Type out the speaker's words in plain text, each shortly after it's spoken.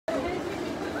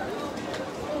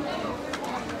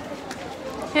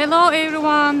Hello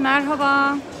everyone,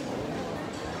 merhaba.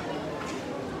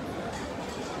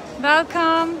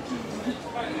 Welcome.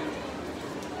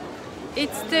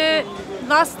 It's the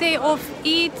last day of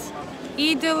Eid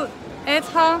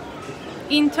al-Adha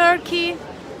in Turkey,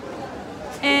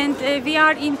 and we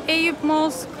are in Eyüp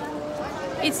Mosque.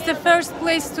 It's the first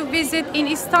place to visit in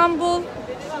Istanbul,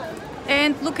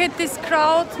 and look at this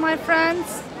crowd, my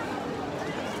friends.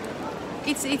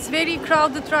 It's very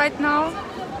crowded right now,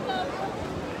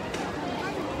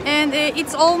 and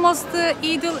it's almost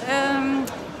Eid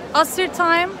al-Asr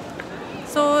time,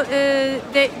 so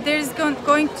there's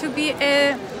going to be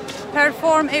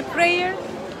perform a prayer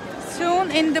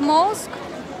soon in the mosque.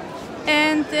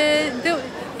 And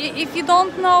if you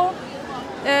don't know,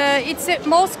 it's a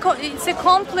mosque, it's a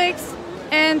complex,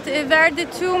 and where the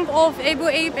tomb of Ebu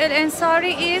Eyyub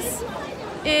el-Ensari is.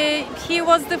 He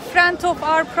was the friend of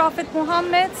our Prophet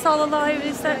Muhammad sallallahu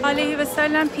alaihi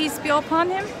wasallam, peace be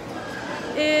upon him.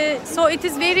 So it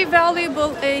is very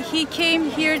valuable. He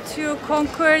came here to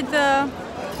conquer the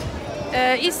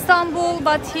Istanbul,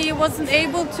 but he wasn't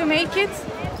able to make it.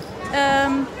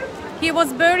 He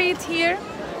was buried here,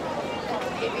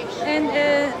 and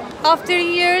after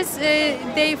years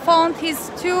they found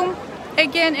his tomb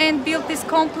again and built this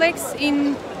complex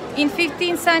in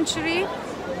 15th century.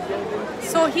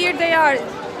 So here they are.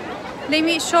 Let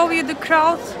me show you the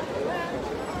crowd.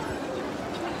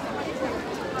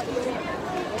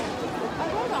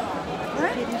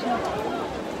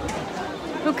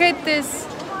 Look at this.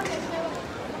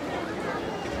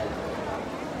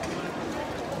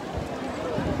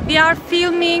 We are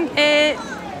filming a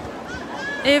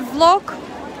vlog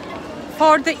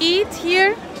for the Eid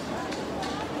here.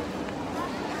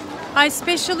 I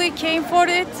specially came for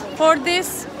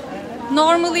this.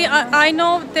 Normally I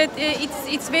know that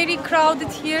it's very crowded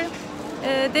here.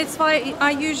 That's why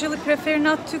I usually prefer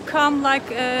not to come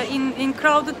like in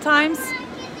crowded times.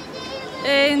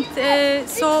 And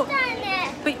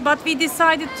but we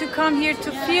decided to come here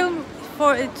to film,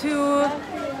 to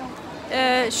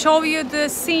show you the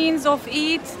scenes of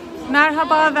Eid.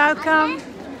 Merhaba, welcome.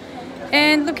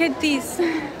 And look at these.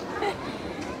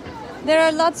 There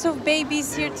are lots of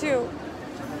babies here too.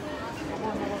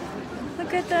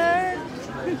 Look at her.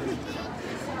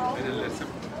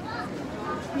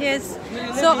 Yes.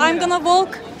 So I'm gonna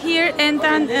walk here and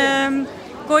then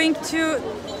going to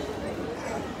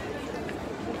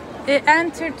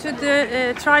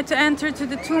try to enter to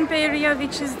the tomb area,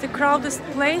 which is the crowded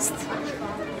place.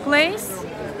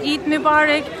 Eid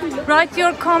Mubarak. Write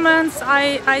your comments.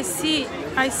 I see it.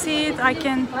 I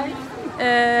can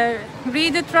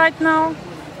read it right now.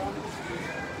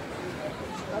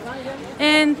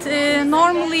 And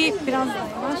normally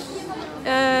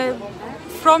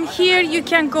from here you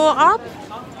can go up.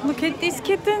 Look at these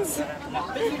kittens.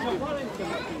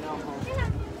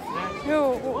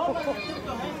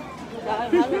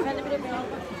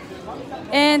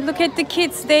 And look at the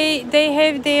kids. They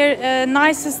have their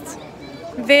nicest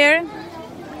wear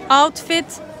outfit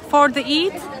for the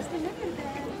Eid.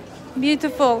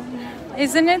 Beautiful,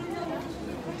 isn't it?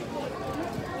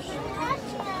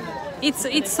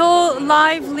 It's so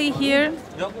lively here.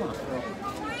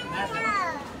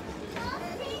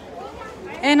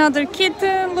 Another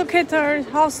kitten. Look at her,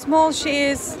 how small she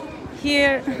is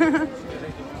here.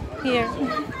 Here.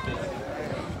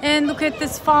 And look at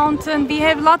this fountain. We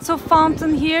have lots of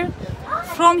fountain here.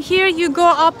 From here you go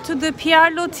up to the Pierre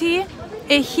Loti,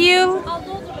 a hill,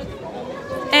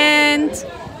 and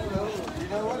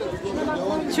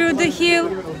through the hill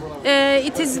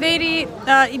it is very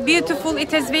beautiful.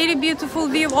 It has very beautiful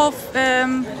view of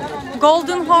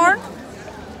Golden Horn.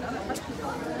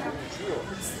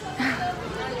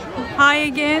 Hi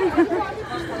again.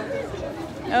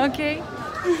 Okay.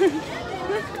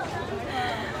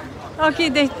 Okay,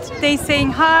 they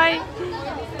saying hi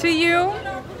to you.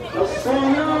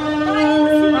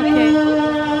 Okay.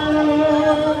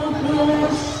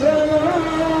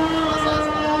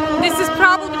 This is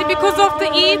probably because of the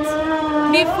Eid.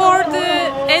 Before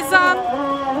the Ezan,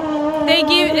 they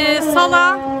give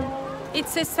Salah.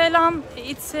 It's a Salam.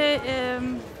 It's a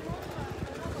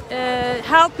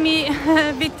help me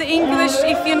with the English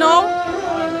if you know.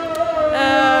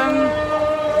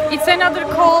 It's another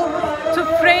call to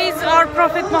praise our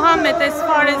Prophet Muhammad, as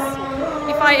far as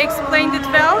if I explained it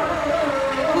well.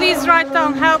 Please write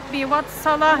down, help me, what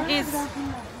Salah is,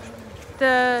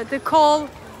 the call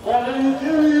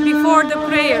before the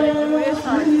prayer.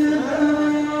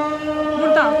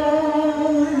 Buradan.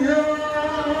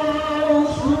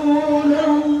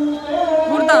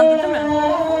 Buradandı değil mi?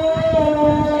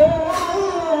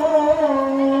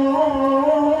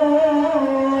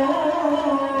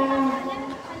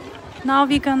 Now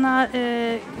we're gonna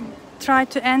try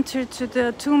to enter to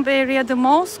the tomb area, the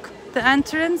mosque, the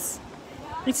entrance.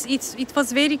 It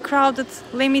was very crowded.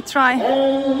 Let me try.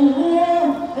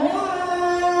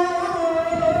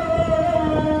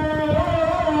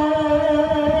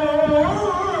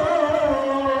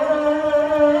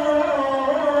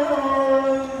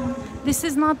 This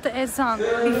is not the ezan.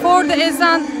 Before the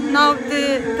ezan, now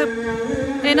the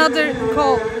another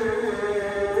call.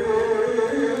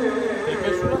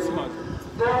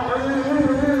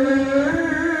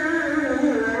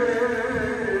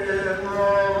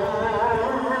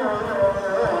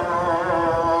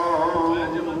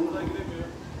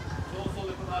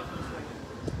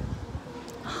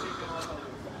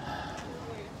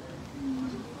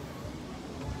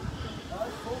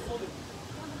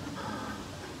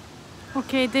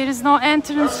 Okay, there is no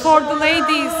entrance for the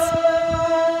ladies.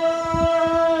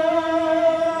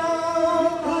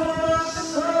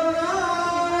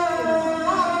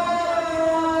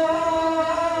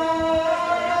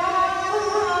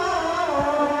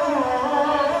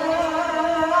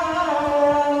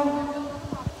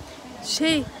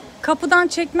 Kapıdan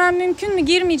çekmem mümkün mü?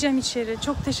 Girmeyeceğim içeri.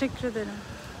 Çok teşekkür ederim.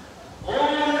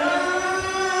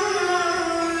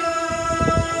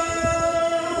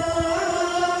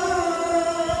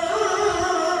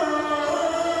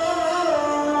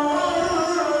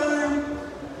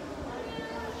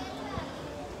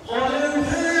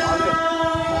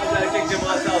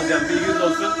 Bilginiz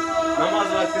olsun.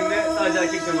 Namaz vaktinde sadece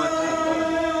erkek cemaati.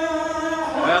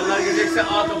 Bayanlar girecekse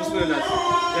A kapısına yönelsin.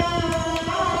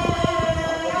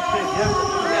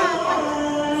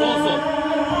 Sol.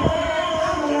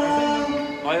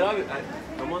 Hayır abi,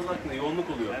 namaz vaktinde yoğunluk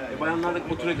oluyor. Bayanlar da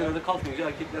motora kenarda kalkmayınca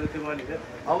erkekler de tevaliyle.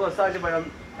 Allah sadece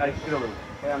erkekler alalım.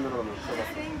 Bayanlar alalım.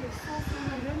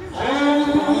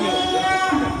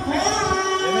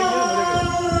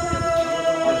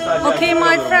 Okay,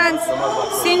 my friends,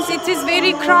 since it is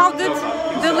very crowded,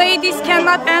 the ladies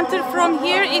cannot enter from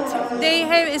here. They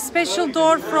have a special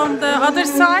door from the other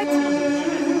side.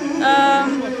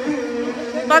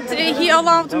 But he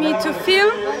allowed me to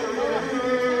film.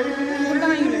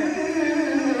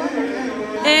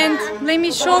 And let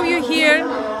me show you here.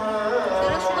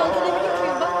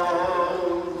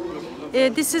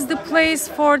 This is the place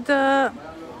for the...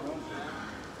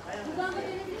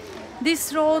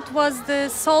 This road was the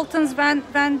Sultan's when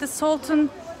the Sultan,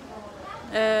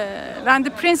 when the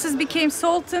princess became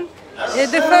Sultan,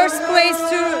 the first place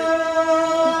to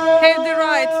have the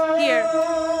ride here.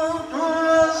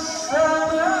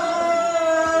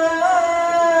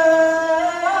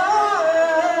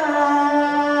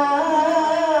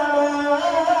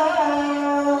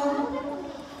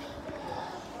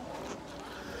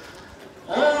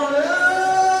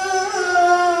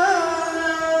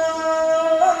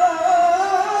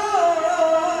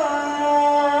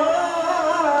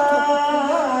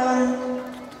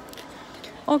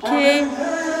 Okay.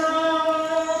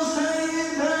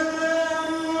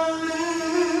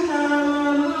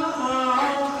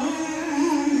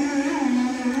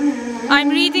 I'm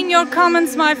reading your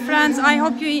comments, my friends. I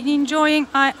hope you're enjoying.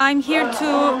 I'm here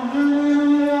to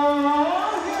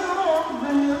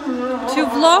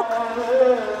vlog,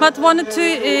 but wanted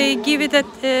to give it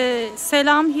a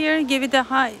salam here, give it a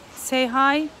hi, say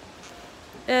hi,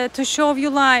 to show you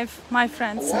live, my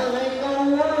friends.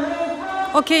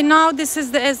 Okay, now this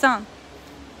is the ezan.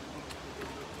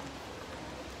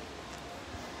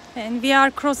 And we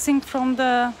are crossing from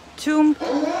the tomb,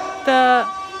 the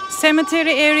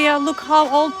cemetery area. Look how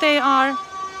old they are.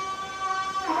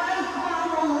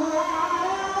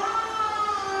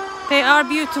 They are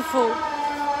beautiful,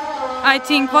 I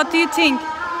think. What do you think?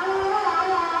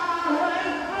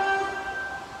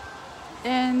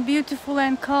 And beautiful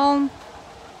and calm.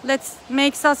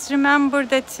 Makes us remember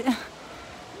that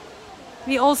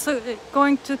we also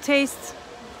going to taste.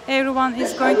 Everyone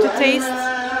is going to taste.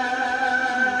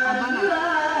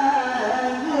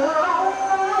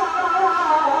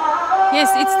 Yes,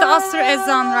 it's the Asr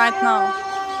ezan right now.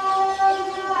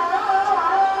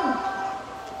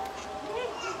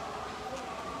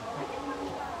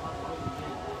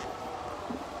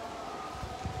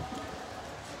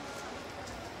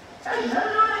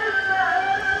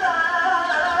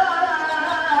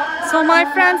 So my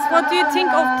friends, what do you think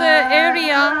of the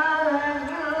area?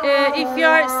 If you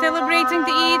are celebrating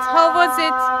the Eid, how was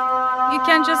it? You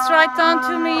can just write down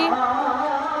to me.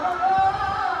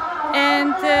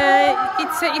 And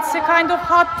it's a kind of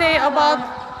hot day, about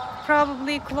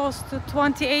probably close to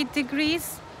 28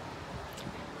 degrees.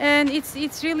 And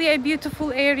it's really a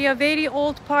beautiful area, very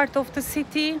old part of the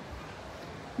city.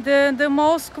 The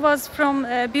mosque was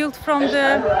built from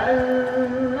the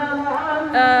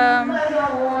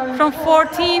from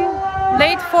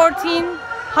late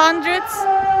 1400s.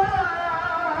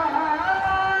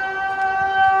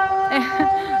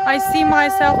 I see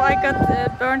myself, I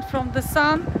got burnt from the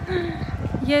sun.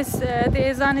 Yes, the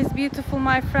ezan is beautiful,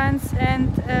 my friends,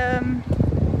 and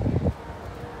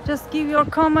just give your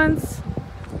comments.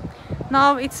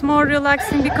 Now it's more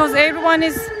relaxing because everyone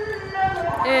is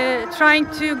trying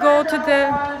to go to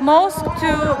the mosque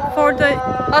for the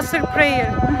Asr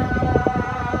prayer.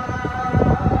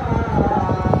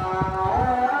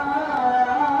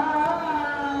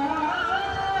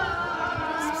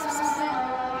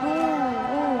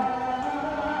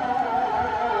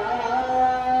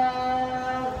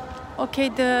 Okay,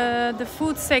 the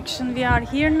food section, we are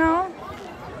here now,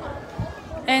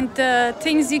 and the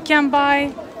things you can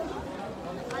buy.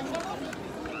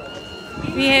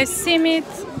 We have simit,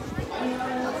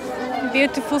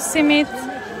 beautiful simit.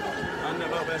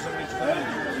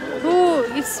 Ooh,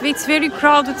 it's very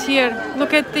crowded here.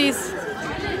 Look at this.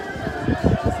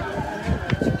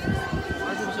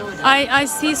 I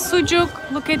see sucuk.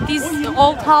 Look at these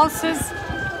old houses.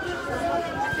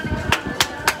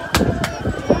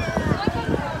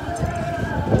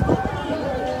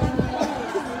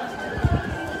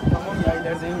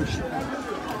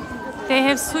 They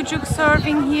have sucuk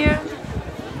serving here.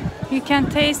 You can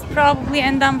taste probably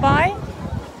and then buy.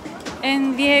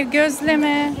 And we have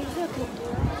gözleme.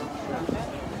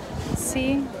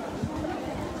 See,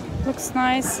 looks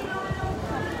nice.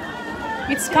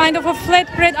 It's kind of a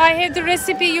flatbread. I have the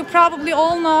recipe. You probably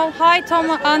all know. Hi,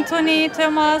 Anthony,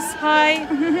 Thomas. Hi.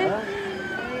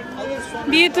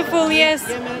 Beautiful, yes.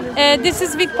 This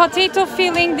is with potato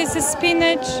filling. This is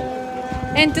spinach,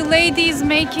 and the lady is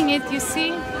making it. You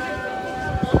see.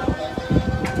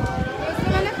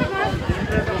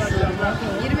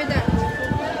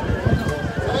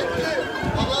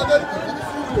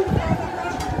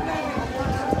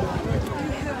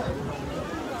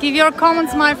 Give your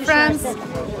comments, my friends.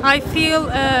 I feel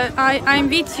I'm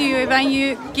with you when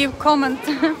you give comment.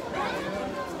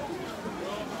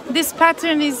 This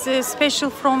pattern is special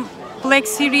from Black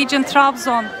Sea region,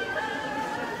 Trabzon.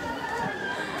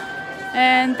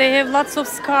 And they have lots of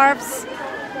scarves.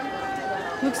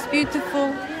 Looks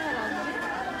beautiful.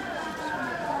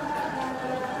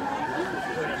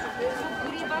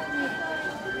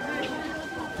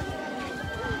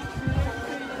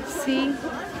 See?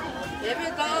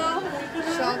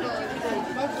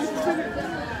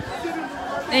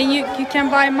 And you can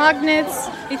buy magnets.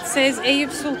 It says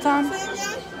Eyüp Sultan.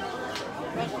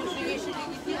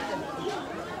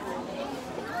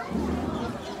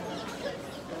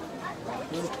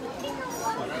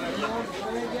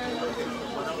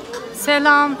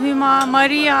 Selam Hüma,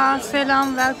 Maria,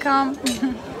 selam, welcome.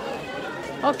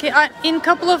 Okay, in a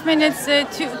couple of minutes,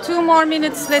 two more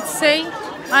minutes, let's say,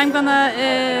 I'm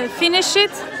gonna finish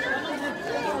it.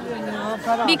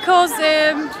 Because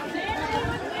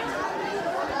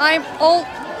I'm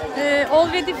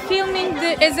already filming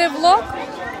as a vlog,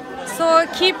 so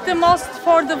keep the most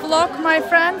for the vlog, my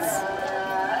friends.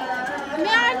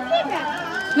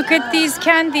 Look at these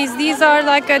candies. These are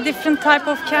like a different type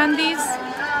of candies.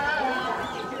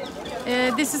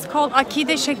 This is called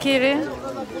akide şekeri,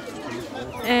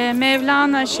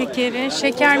 Mevlana şekeri.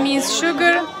 Şeker means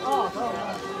sugar.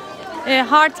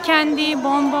 Hard candy,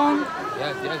 bonbon.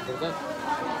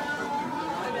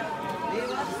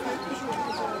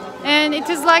 And it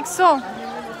is like so.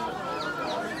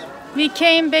 We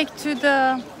came back to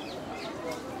the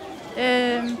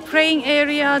praying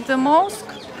area, the mosque,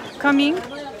 coming.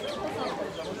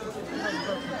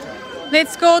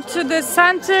 Let's go to the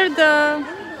center,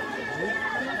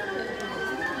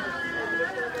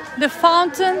 the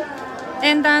fountain,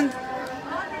 and then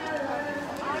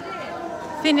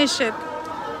finish it.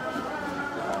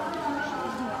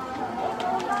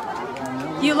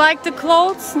 You like the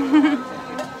clothes?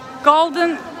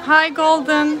 Golden, hi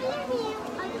Golden,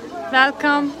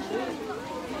 welcome.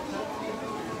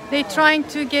 They're trying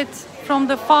to get from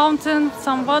the fountain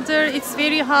some water. It's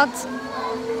very hot.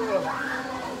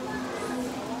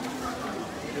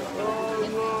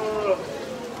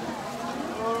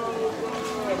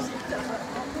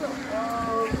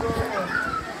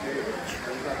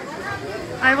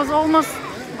 I was almost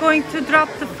going to drop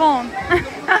the phone.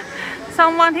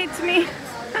 Someone hit me.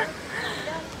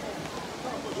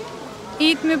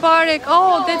 Eid Mubarak.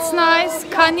 Oh, that's nice.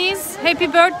 Kanis, happy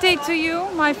birthday to you,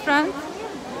 my friend.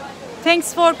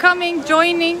 Thanks for coming,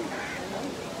 joining.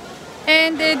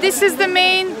 And this is the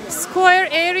main square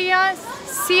area.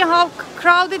 See how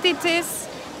crowded it is.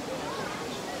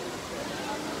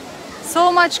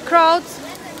 So much crowd.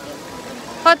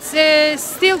 But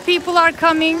still people are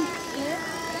coming.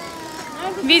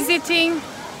 visiting.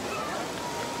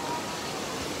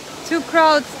 Too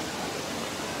crowded.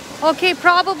 Okay,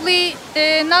 probably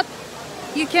not.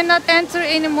 You cannot enter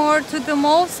anymore to the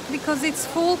mosque because it's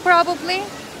full probably.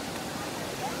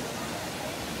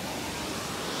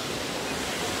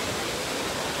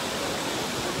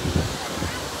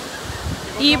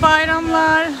 İyi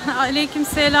bayramlar.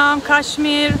 Aleykümselam.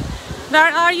 Kashmir.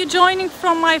 Where are you joining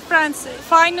from, my friends?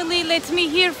 Finally, let me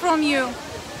hear from you.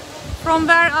 From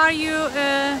where are you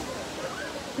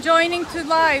joining to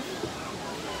live?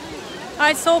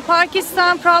 I saw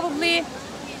Pakistan, probably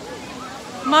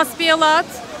must be a lot.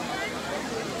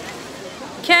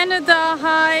 Canada,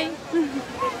 hi.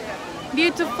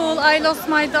 Beautiful. I lost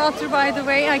my daughter, by the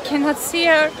way. I cannot see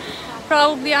her.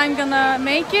 Probably I'm gonna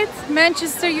make it.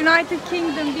 Manchester, United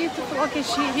Kingdom, beautiful. Okay,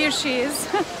 here she is.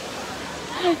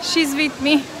 She's with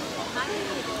me.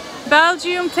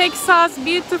 Belgium, Texas,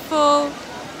 beautiful.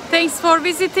 Thanks for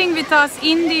visiting with us.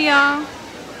 India.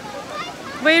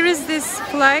 Where is this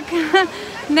flag?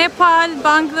 Nepal,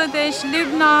 Bangladesh,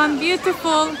 Lebanon,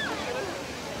 beautiful.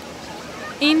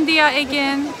 India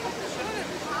again.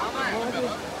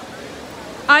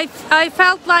 I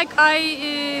felt like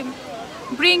I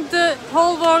bring the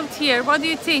whole world here. What do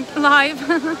you think? Live.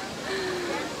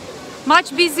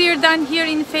 Much busier than here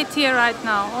in Fethiye right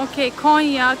now. Okay,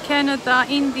 Konya, Canada,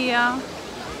 India.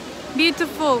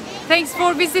 Beautiful. Thanks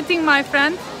for visiting, my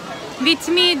friend. With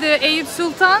me, the Eyüp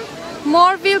Sultan.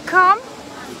 More will come,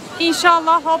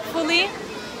 inshallah, hopefully.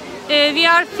 We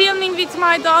are filming with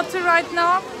my daughter right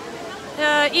now.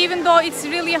 Even though it's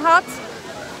really hot,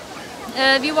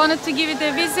 we wanted to give it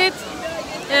a visit.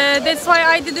 That's why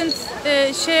I didn't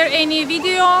share any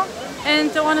video,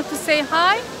 and I wanted to say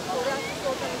hi.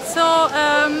 So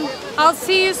I'll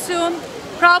see you soon.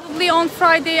 Probably on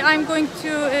Friday I'm going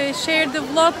to share the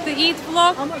vlog, the Eid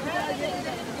vlog,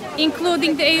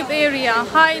 including the Eyüp area.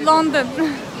 Hi London.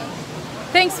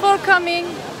 Thanks for coming,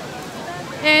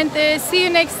 and see you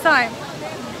next time.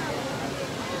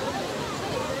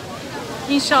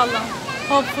 Inshallah,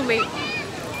 hopefully.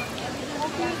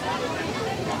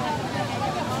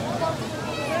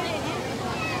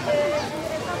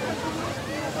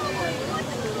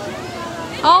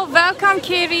 Oh, welcome,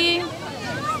 Kerry.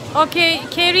 Okay,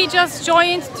 Kerry just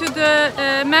joined to the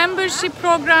membership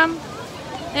program,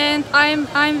 and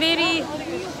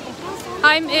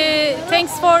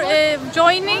thanks for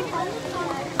joining.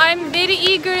 I'm very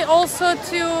eager also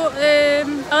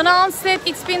to announce that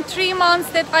it's been 3 months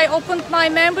that I opened my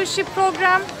membership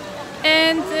program,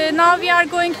 and now we are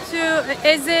going to,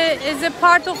 as a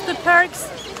part of the perks,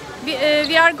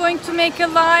 we are going to make a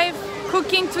live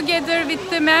cooking together with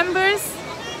the members.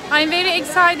 I'm very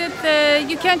excited.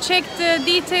 You can check the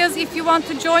details if you want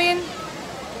to join,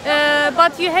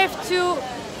 but you have to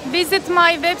visit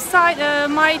my website,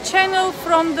 my channel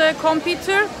from the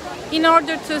computer in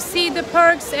order to see the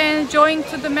perks and join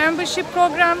to the membership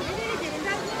program.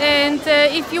 And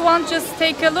if you want, just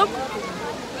take a look.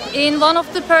 In one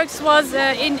of the perks was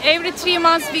in every 3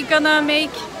 months we're gonna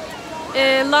make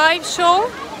a live show,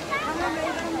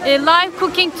 a live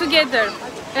cooking together.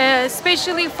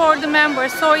 Especially for the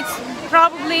members, so it's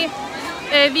probably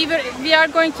we are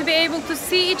going to be able to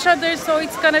see each other, so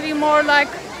it's gonna be more like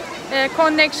a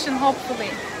connection, hopefully.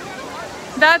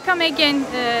 Welcome again,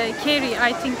 Kerry.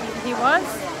 I think she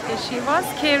was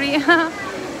Kerry.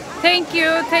 Thank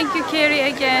you, Kerry,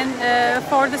 again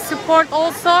for the support.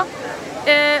 Also,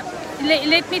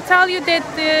 let me tell you that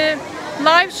the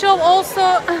live show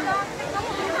also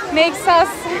makes us.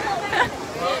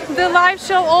 The live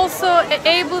show also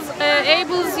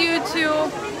enables you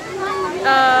to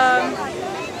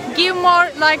give more,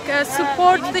 like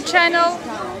support the channel,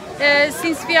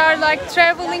 since we are like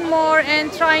traveling more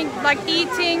and trying, like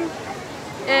eating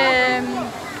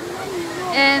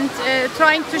and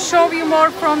trying to show you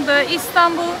more from the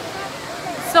Istanbul.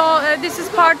 So this is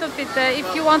part of it.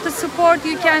 If you want to support,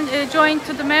 you can join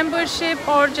to the membership,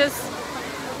 or just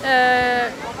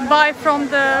buy from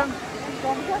the,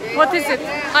 what is it?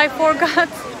 I forgot.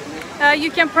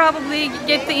 You can probably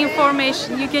get the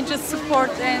information. You can just support,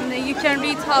 and you can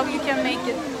read how you can make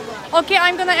it. Okay,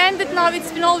 I'm gonna end it now.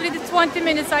 It's been already 20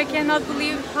 minutes. I cannot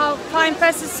believe how time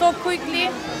passes so quickly.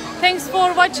 Thanks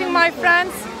for watching, my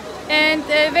friends, and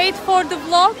wait for the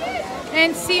vlog,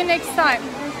 and see you next time.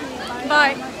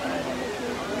 Bye.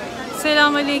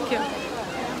 Selamun Aleyküm.